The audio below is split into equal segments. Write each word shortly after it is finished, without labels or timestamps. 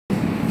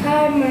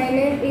Hi, my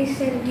name is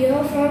Shergio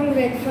from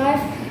grade 5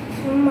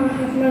 from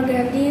Mahatma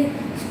Gandhi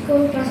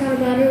School, Pasar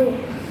Baru.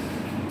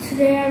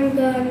 Today I'm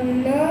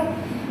gonna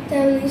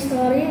tell you a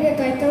story. The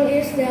title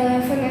is The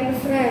Elephant and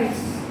Friends.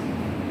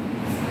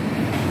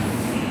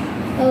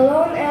 A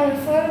lone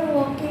elephant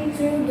walking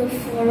through the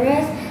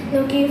forest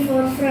looking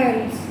for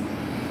friends.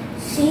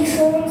 She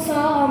soon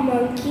saw a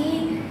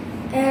monkey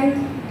and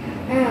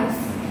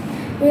asked,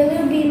 "Will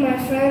you be my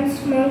friends,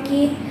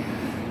 monkey?"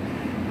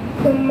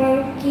 The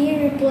monkey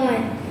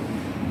replied,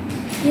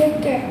 You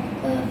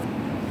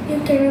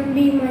cannot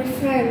be my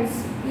friends.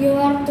 You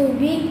are too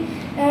big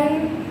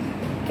and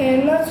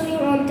cannot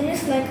swing on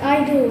trees like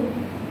I do.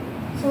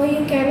 So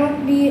you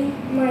cannot be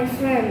my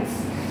friends."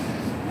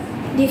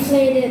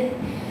 Deflated,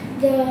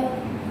 the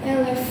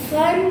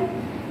elephant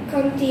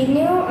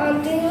continued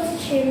until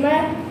she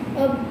met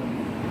a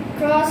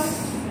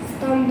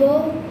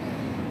cross-stumbled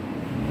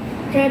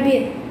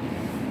rabbit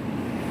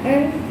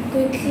and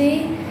quickly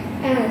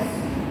asked,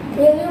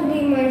 "Will you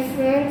be my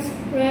friends,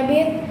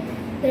 rabbit?"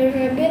 The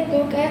rabbit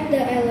looked at the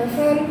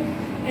elephant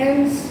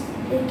and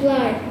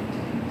replied,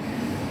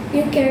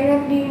 "You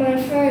cannot be my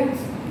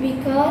friends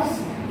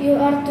because you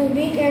are too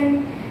big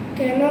and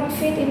cannot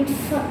fit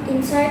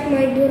inside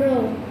my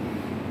burrow.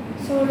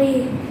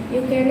 Sorry,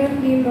 you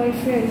cannot be my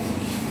friends."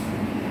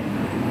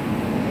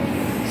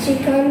 She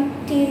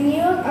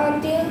continued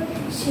until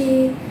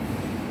she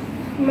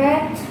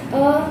met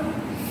a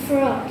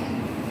frog.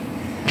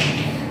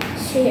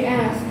 She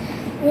asked,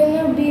 "Will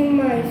you be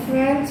my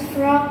friend,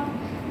 frog?"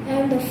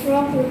 And the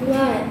frog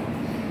replied,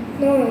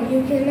 "No, you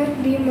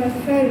cannot be my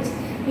friend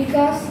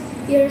because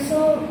you're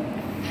so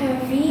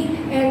heavy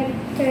and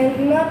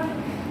cannot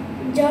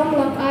jump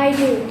like I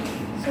do.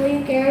 So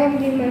you cannot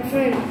be my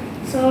friend.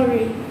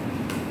 Sorry."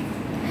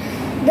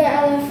 The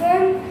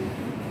elephant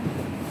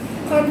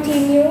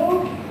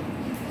continued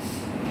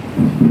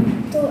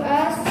to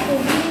ask to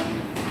be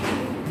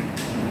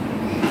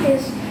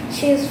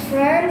his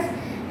friend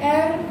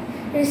and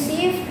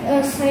received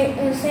a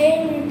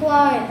same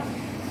reply.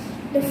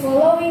 The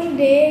following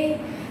day,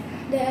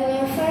 the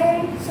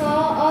elephant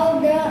saw all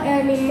the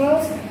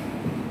animals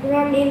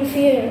run in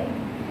fear.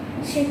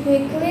 She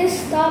quickly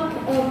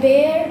stopped a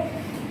bear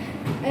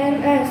and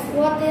asked,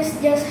 "What is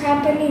just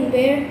happening,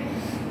 bear?"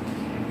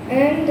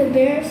 And the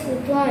bear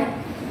replied,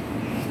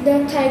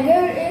 "The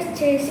tiger is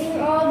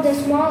chasing all the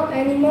small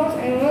animals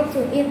and wants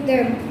to eat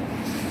them."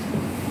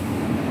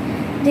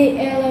 The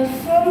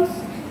elephant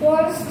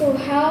wants to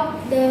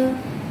help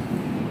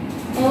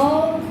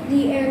all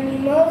the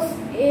animals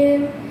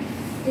in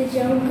the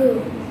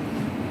jungle.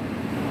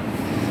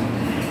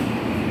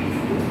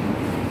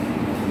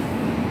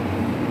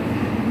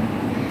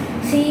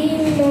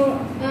 Seeing no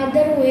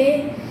other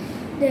way,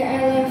 the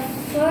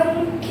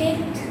elephant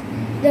kicked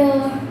the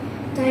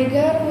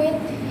tiger with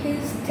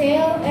his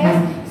tail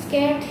and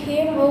scared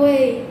him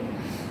away.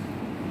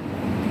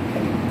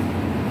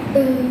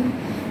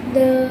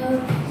 The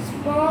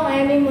small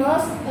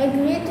animals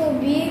agreed to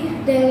be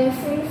the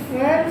elephant's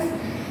friends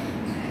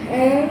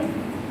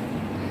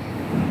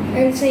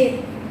and said,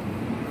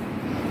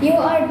 "You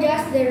are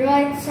just the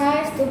right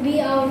size to be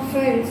our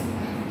friends."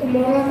 The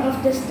moral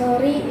of the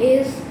story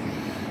is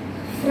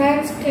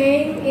friends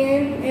came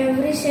in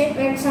every shape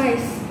and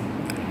size.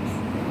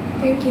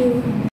 Thank you.